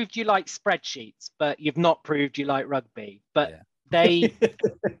 you've proved you like spreadsheets, but you've not proved you like rugby. But they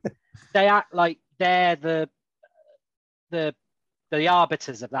act like they're the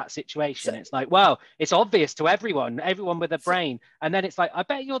arbiters of that situation. It's like, well, it's obvious to everyone with a brain. And then it's like, I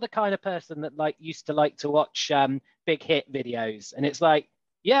bet you're the kind of person that used to like to watch big hit videos. And it's like,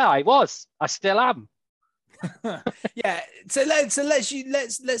 yeah, I still am. Yeah. So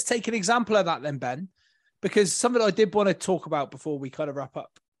let's take an example of that then, Ben, because something I did want to talk about before we kind of wrap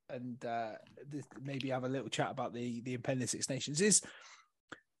up and maybe have a little chat about the impending Six Nations is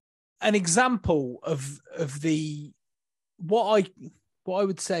an example of the, what I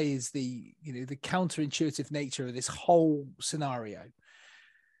would say is the counterintuitive nature of this whole scenario.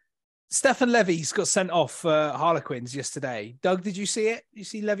 Stefan Levy's got sent off for Harlequins yesterday. Doug, did you see it? You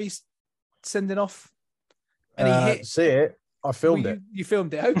see Levy's sending off? And he hit. See it. I filmed it. You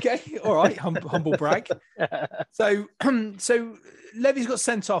filmed it. Okay. All right. Humble brag. So Levy's got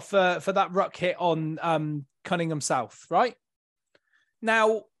sent off for that ruck hit on Cunningham South, right?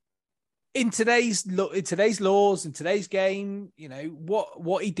 Now, in today's laws, in today's game,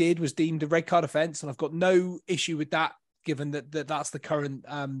 what he did was deemed a red card offence, and I've got no issue with that, given that's the current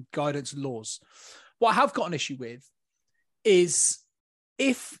guidance and laws. What I have got an issue with is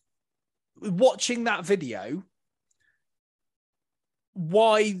if watching that video,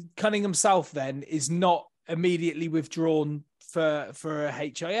 why Cunningham South then is not immediately withdrawn for a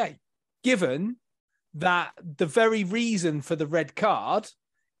HIA, given that the very reason for the red card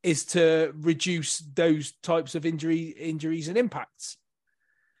is to reduce those types of injuries and impacts.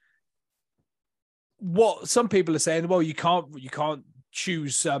 What some people are saying, well, you can't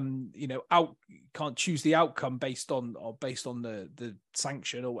choose can't choose the outcome based on the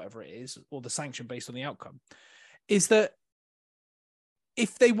sanction or whatever it is, or the sanction based on the outcome, is that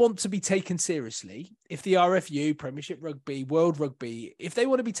if they want to be taken seriously, if the RFU, Premiership Rugby, World Rugby, if they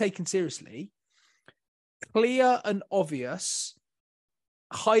want to be taken seriously, clear and obvious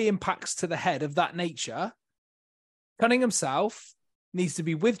high impacts to the head of that nature, Cunningham South needs to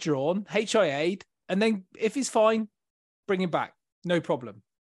be withdrawn, HIA'd, and then if he's fine, bring him back. No problem.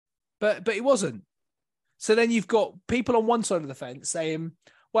 But it wasn't. So then you've got people on one side of the fence saying,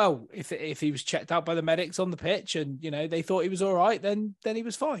 well, if he was checked out by the medics on the pitch and, they thought he was all right, then he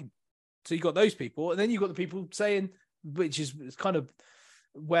was fine. So you got those people. And then you've got the people saying, which is kind of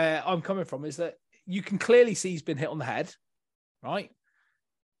where I'm coming from, is that you can clearly see he's been hit on the head, right?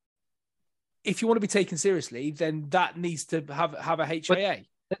 If you want to be taken seriously, then that needs to have a HIA.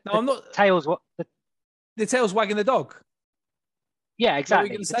 Now, I'm not... The tail's wagging the dog. Yeah,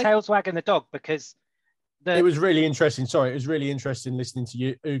 exactly. The tail's wagging the dog because... It was really interesting. Sorry, it was really interesting listening to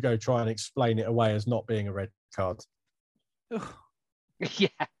you, Ugo, try and explain it away as not being a red card. Yeah,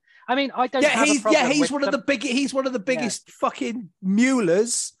 I mean, I don't. He's one of the biggest fucking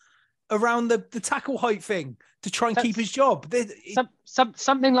mulers around the tackle height thing to try and keep his job.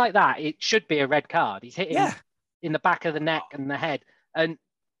 Something like that. It should be a red card. He's hitting in the back of the neck and the head.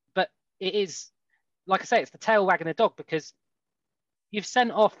 But it is, like I say, it's the tail wagging the dog, because you've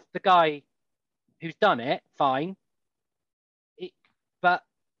sent off the guy who's done it, fine. But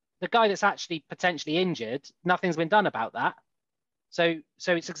the guy that's actually potentially injured, nothing's been done about that. So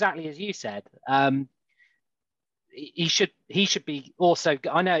it's exactly as you said. He should be also.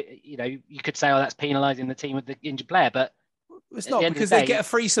 I know, you could say, that's penalising the team with the injured player, but it's not, because they get a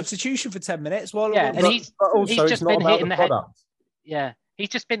free substitution for 10 minutes. He's just been hit in the head. Yeah, he's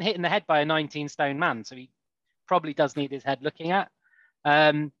just been hit in the head by a 19-stone man, so he probably does need his head looking at.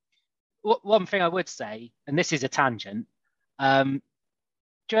 One thing I would say, and this is a tangent,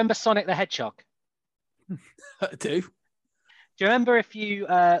 do you remember Sonic the Hedgehog? I do. Do you remember if you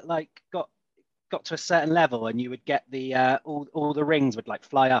got to a certain level and you would get the all the rings would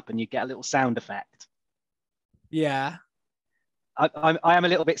fly up and you get a little sound effect? Yeah. I am a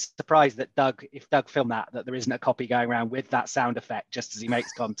little bit surprised that if Doug filmed that there isn't a copy going around with that sound effect just as he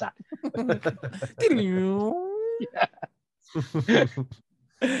makes contact.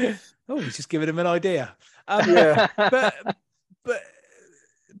 Oh, he's just giving him an idea. But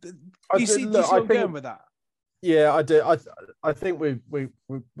you see where I'm going with that? Yeah, I do. I think we're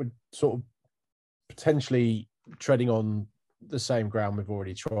sort of potentially treading on the same ground we've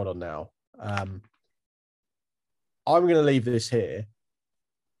already trod on now. I'm going to leave this here.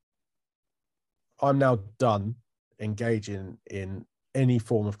 I'm now done engaging in any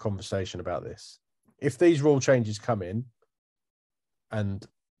form of conversation about this. If these rule changes come in, and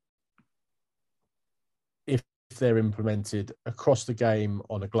if they're implemented across the game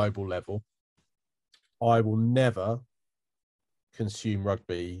on a global level, I will never consume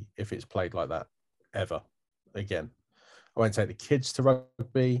rugby if it's played like that, ever again. I won't take the kids to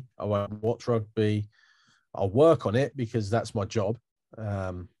rugby. I won't watch rugby. I'll work on it because that's my job.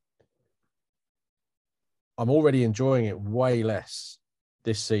 I'm already enjoying it way less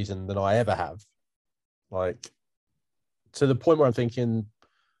this season than I ever have. To the point where I'm thinking,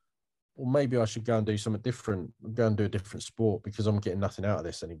 well, maybe I should go and do something different, go and do a different sport, because I'm getting nothing out of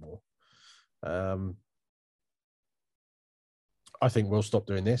this anymore. I think we'll stop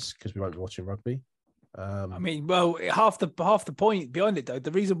doing this because we won't be watching rugby. Half the point behind it, though,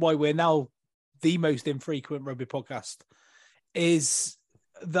 the reason why we're now the most infrequent rugby podcast is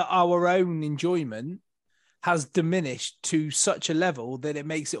that our own enjoyment has diminished to such a level that it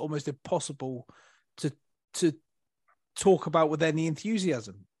makes it almost impossible to talk about with any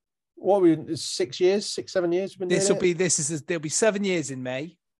enthusiasm. What are we, 6 years, 7 years? There'll be 7 years in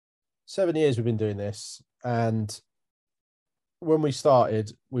May. 7 years we've been doing this. And when we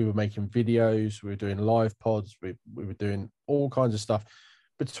started, we were making videos, we were doing live pods, we were doing all kinds of stuff.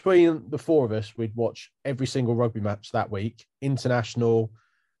 Between the four of us, we'd watch every single rugby match that week, international,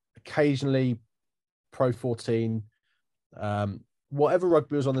 occasionally Pro 14, whatever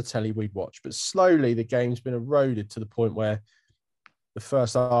rugby was on the telly, we'd watch. But slowly the game's been eroded to the point where the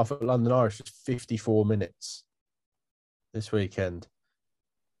first half at London Irish was 54 minutes this weekend.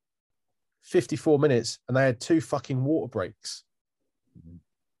 54 minutes, and they had 2 fucking water breaks.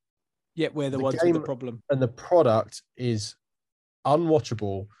 Yet we're the ones with the problem. And the product is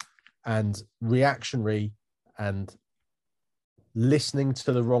unwatchable and reactionary and listening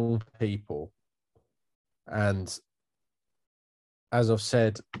to the wrong people. And as I've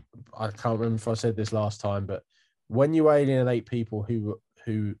said, I can't remember if I said this last time, but when you alienate people who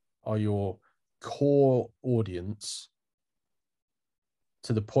are your core audience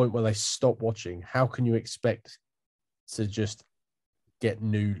to the point where they stop watching, how can you expect to just get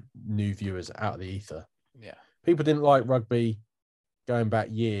new viewers out of the ether? Yeah. People didn't like rugby going back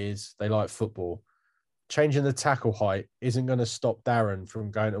years. They like football. Changing the tackle height isn't going to stop Darren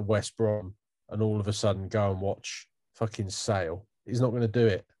from going to West Brom and all of a sudden go and watch fucking Sale. He's not going to do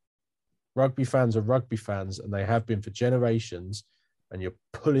it. Rugby fans are rugby fans, and they have been for generations, and you're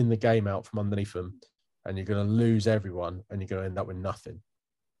pulling the game out from underneath them, and you're going to lose everyone, and you're going to end up with nothing.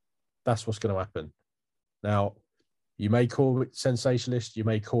 That's what's going to happen. Now, you may call it sensationalist, you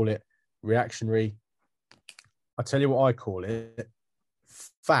may call it reactionary. I tell you what I call it.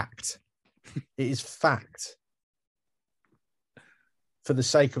 Fact. It is fact. For the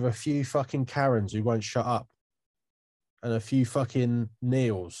sake of a few fucking Karens who won't shut up, and a few fucking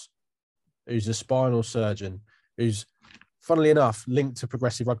Neils, who's a spinal surgeon, who's, funnily enough, linked to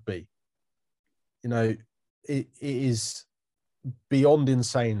Progressive Rugby. You know, it is beyond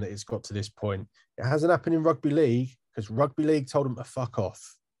insane that it's got to this point. It hasn't happened in Rugby League because Rugby League told them to fuck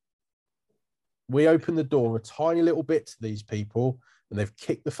off. We opened the door a tiny little bit to these people, and they've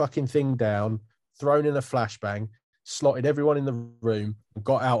kicked the fucking thing down, thrown in a flashbang, slotted everyone in the room, and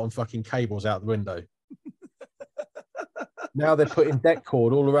got out on fucking cables out the window. Now they're putting deck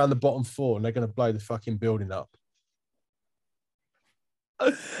cord all around the bottom four, and they're going to blow the fucking building up.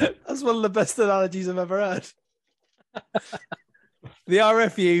 That's one of the best analogies I've ever heard. The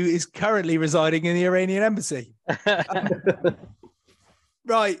RFU is currently residing in the Iranian embassy.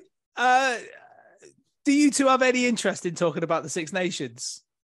 Right. Do you two have any interest in talking about the Six Nations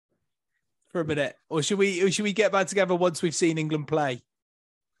for a minute, or should we get back together once we've seen England play?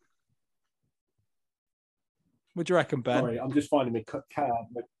 What do you reckon, Ben? Sorry, I'm just finding me.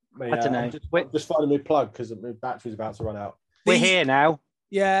 I don't know. Just finding me plug because my battery's about to run out. We're here now.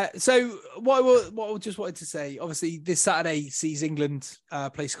 Yeah. So what I just wanted to say, obviously, this Saturday sees England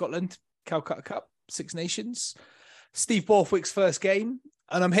play Scotland, Calcutta Cup, Six Nations. Steve Borthwick's first game,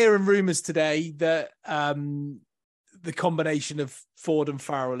 and I'm hearing rumours today that the combination of Ford and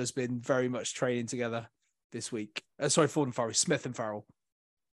Farrell has been very much training together this week. Ford and Farrell, Smith and Farrell.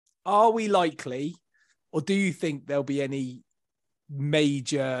 Are we likely, or do you think there'll be any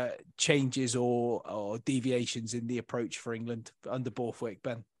major changes or deviations in the approach for England under Borthwick,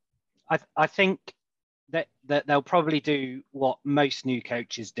 Ben? I think that they'll probably do what most new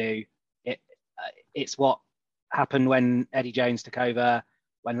coaches do. It's what happened when Eddie Jones took over,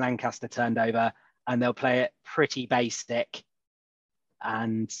 when Lancaster turned over, and they'll play it pretty basic,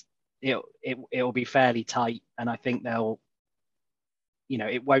 and it'll be fairly tight. And I think they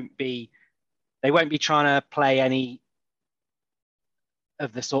won't be trying to play any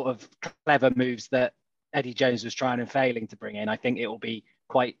of the sort of clever moves that Eddie Jones was trying and failing to bring in. I think it will be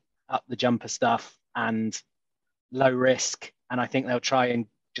quite up the jumper stuff and low risk. And I think they'll try and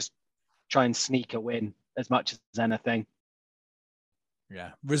sneak a win as much as anything.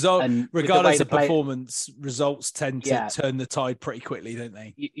 Yeah. Regardless of performance, results tend to turn the tide pretty quickly, don't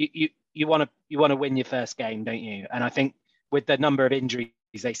they? You want to win your first game, don't you? And I think with the number of injuries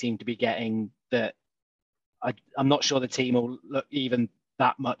they seem to be getting, that I'm not sure the team will look even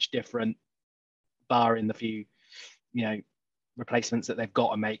that much different, barring the few, replacements that they've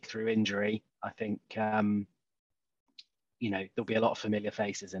got to make through injury. I think, there'll be a lot of familiar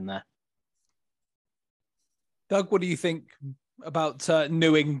faces in there. Doug, what do you think about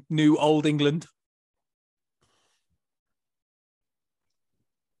new old England?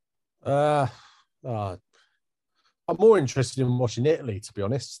 I'm more interested in watching Italy, to be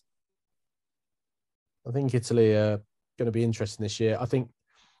honest. I think Italy are going to be interesting this year. I think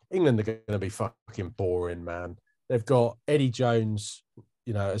England are going to be fucking boring, man. They've got Eddie Jones,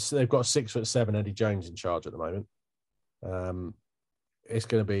 they've got 6'7" Eddie Jones in charge at the moment. It's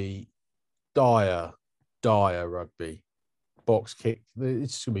going to be dire rugby. Box kick.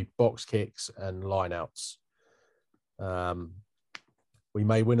 It's going to be box kicks and lineouts. We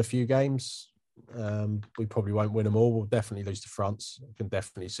may win a few games. We probably won't win them all. We'll definitely lose to France. I can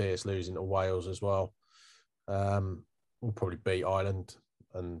definitely see us losing to Wales as well. We'll probably beat Ireland.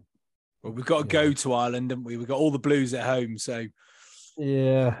 And we've got to go to Ireland, haven't we? We've got all the Blues at home, so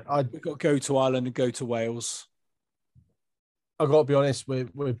yeah, we've got to go to Ireland and go to Wales. I've got to be honest,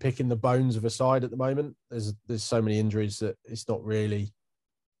 we're picking the bones of a side at the moment. There's so many injuries that it's not really.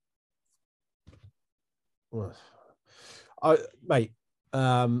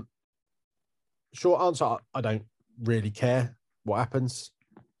 Short answer, I don't really care what happens.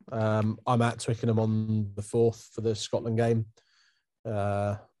 I'm at Twickenham on the 4th for the Scotland game.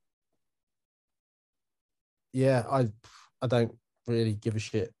 I don't really give a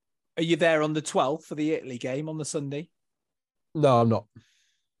shit. Are you there on the 12th for the Italy game on the Sunday? No, I'm not.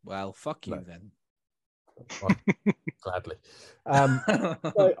 Well, fuck you then. Gladly.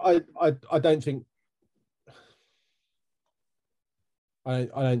 I don't think. I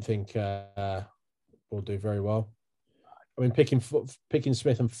don't think we'll do very well. I mean, picking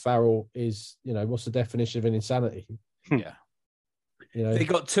Smith and Farrell is, what's the definition of an insanity? Yeah. They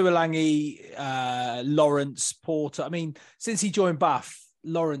got Tuolangi, Lawrence, Porter. I mean, since he joined Bath,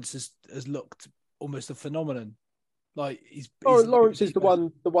 Lawrence has looked almost a phenomenon. Like Lawrence is the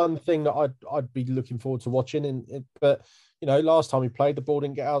one thing that I'd be looking forward to watching. But last time he played, the ball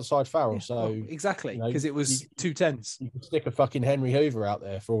didn't get outside Farrell. So exactly, because it was 2-10s. You can stick a fucking Henry Hoover out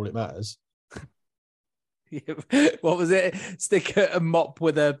there for all it matters. What was it? Stick a mop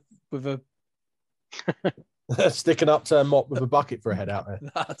with a sticking up to a mop with a bucket for a head out there.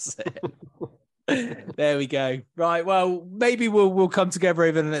 That's it. There we go. Right. Well, maybe we'll come together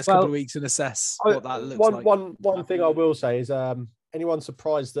over the next couple of weeks and assess what that looks like. One thing I will say is, anyone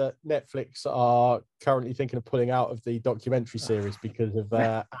surprised that Netflix are currently thinking of pulling out of the documentary series because of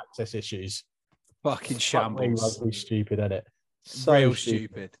access issues? Fucking shambles. Rugby stupid, isn't it? So Real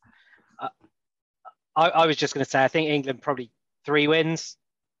stupid. I was just going to say, I think England probably 3 wins.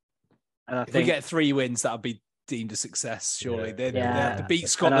 And I If think we get 3 wins, that'll be deemed a success, surely. Yeah. They have to beat And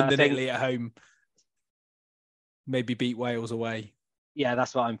Scotland I and think- Italy at home. Maybe beat Wales away. Yeah,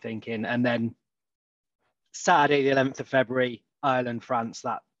 that's what I'm thinking. And then Saturday, the 11th of February, Ireland, France.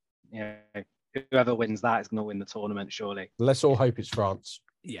 That, you know, whoever wins that is going to win the tournament, surely. Let's all hope it's France.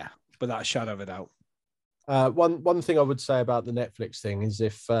 Yeah, without a shadow of a doubt. One thing I would say about the Netflix thing is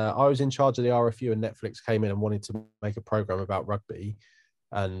if I was in charge of the RFU and Netflix came in and wanted to make a program about rugby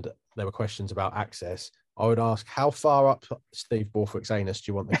and there were questions about access, I would ask, how far up Steve Borthwick's anus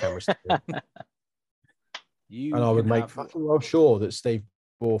do you want the cameras to be? And I would make fucking well sure that Steve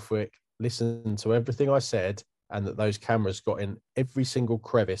Borthwick listened to everything I said and that those cameras got in every single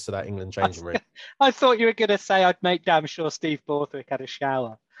crevice of that England changing room. I thought you were going to say I'd make damn sure Steve Borthwick had a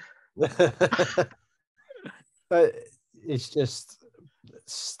shower. But it's just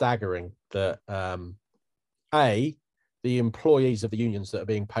staggering that A, the employees of the unions that are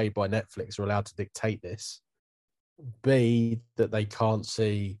being paid by Netflix are allowed to dictate this. B, that they can't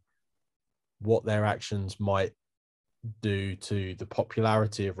see what their actions might do to the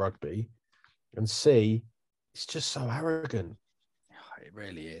popularity of rugby. And C, it's just so arrogant. It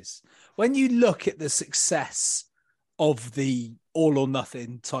really is. When you look at the success of the all or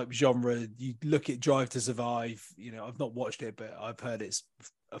nothing type genre, you look at Drive to Survive. You know, I've not watched it, but I've heard it's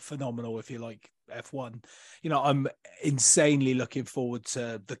a phenomenal, if you like, F1. You know, I'm insanely looking forward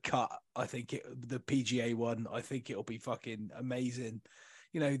to the cut. I think the PGA one, I think it'll be fucking amazing.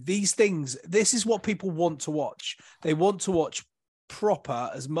 You know, these things, this is what people want to watch. They want to watch proper,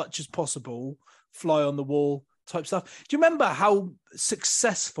 as much as possible, fly on the wall type stuff. Do you remember how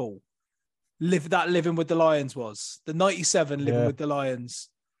successful Living with the Lions was? The 97 Living with the Lions.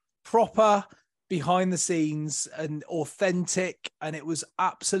 Proper, behind the scenes and authentic, and it was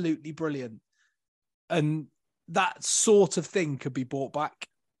absolutely brilliant. And that sort of thing could be brought back.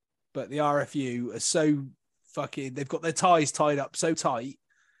 But the RFU are so fucking, they've got their ties tied up so tight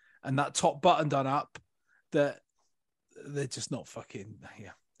and that top button done up that they're just not fucking,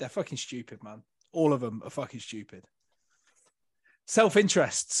 they're fucking stupid, man. All of them are fucking stupid.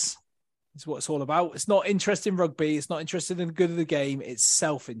 Self-interests is what it's all about. It's not interest in rugby. It's not interested in the good of the game. It's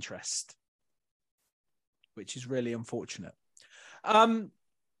self-interest, which is really unfortunate.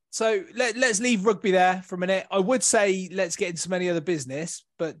 So let's leave rugby there for a minute. I would say let's get into some any other business,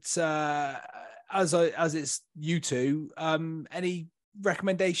 but as it's you two, any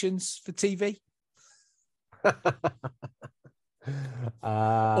recommendations for TV?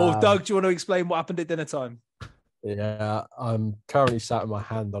 Or Doug, do you want to explain what happened at dinner time? Yeah, I'm currently sat with my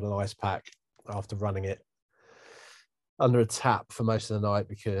hand on an ice pack after running it under a tap for most of the night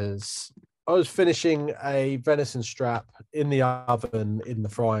because I was finishing a venison strap in the oven in the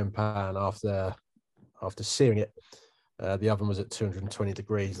frying pan after searing it. The oven was at 220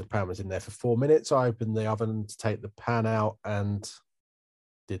 degrees. The pan was in there for 4 minutes. I opened the oven to take the pan out and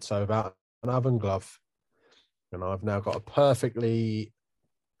did so without an oven glove. And I've now got a perfectly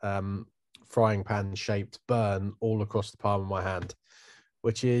frying pan shaped burn all across the palm of my hand,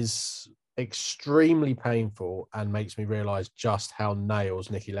 which is extremely painful and makes me realise just how nails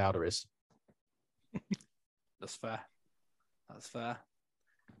Niki Lauda is. That's fair. That's fair.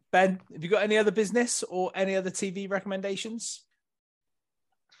 Ben, have you got any other business or any other TV recommendations?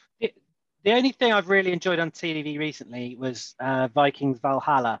 The only thing I've really enjoyed on TV recently was Vikings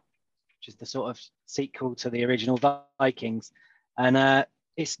Valhalla, which is the sort of sequel to the original Vikings. And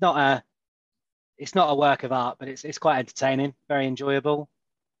it's not a work of art, but it's quite entertaining, very enjoyable.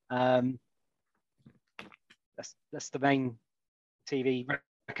 That's the main TV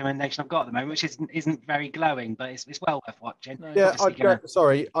recommendation I've got at the moment, which isn't very glowing, but it's well worth watching. Yeah, I'll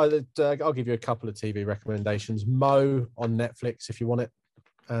give you a couple of TV recommendations. Mo on Netflix if you want it,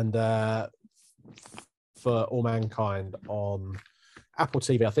 and For All Mankind on Apple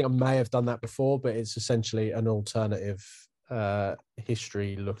TV. I think I may have done that before, but it's essentially an alternative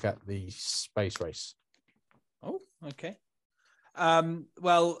history look at the space race. Oh, okay.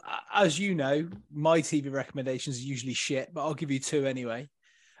 Well, as you know, my TV recommendations are usually shit, but I'll give you two anyway.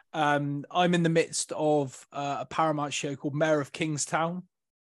 I'm in the midst of a Paramount show called Mayor of Kingstown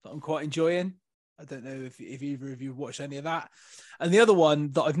that I'm quite enjoying. I don't know if either of you watched any of that. And the other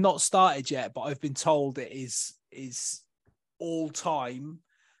one that I've not started yet, but I've been told it is all time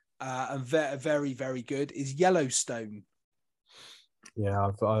and very, very, very good, is Yellowstone. Yeah,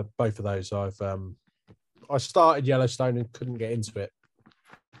 I've both of those. I started Yellowstone and couldn't get into it,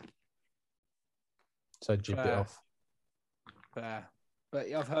 so jibbed it off. Fair. But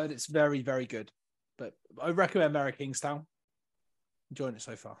I've heard it's very, very good. But I recommend Mayor of Kingstown. Enjoying it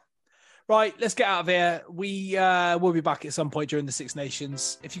so far. Right, let's get out of here. We will be back at some point during the Six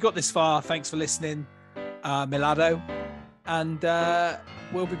Nations. If you got this far, thanks for listening, Milado. And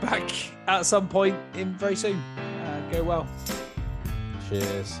we'll be back at some point very soon. Go well.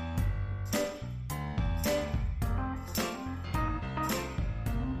 Cheers.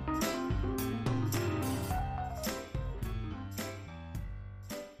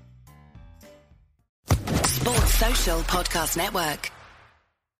 Sports Social Podcast Network.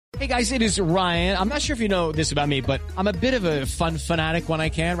 Hey guys, it is Ryan. I'm not sure if you know this about me, but I'm a bit of a fun fanatic when I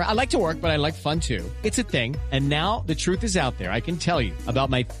can. I like to work, but I like fun too. It's a thing. And now the truth is out there. I can tell you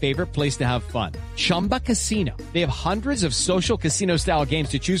about my favorite place to have fun. Chumba Casino. They have hundreds of social casino style games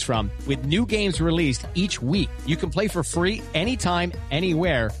to choose from with new games released each week. You can play for free anytime,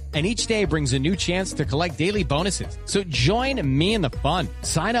 anywhere. And each day brings a new chance to collect daily bonuses. So join me in the fun.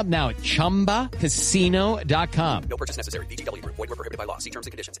 Sign up now at ChumbaCasino.com. No purchase necessary. VGW Group. Void where prohibited by law. See terms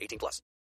and conditions. 18+.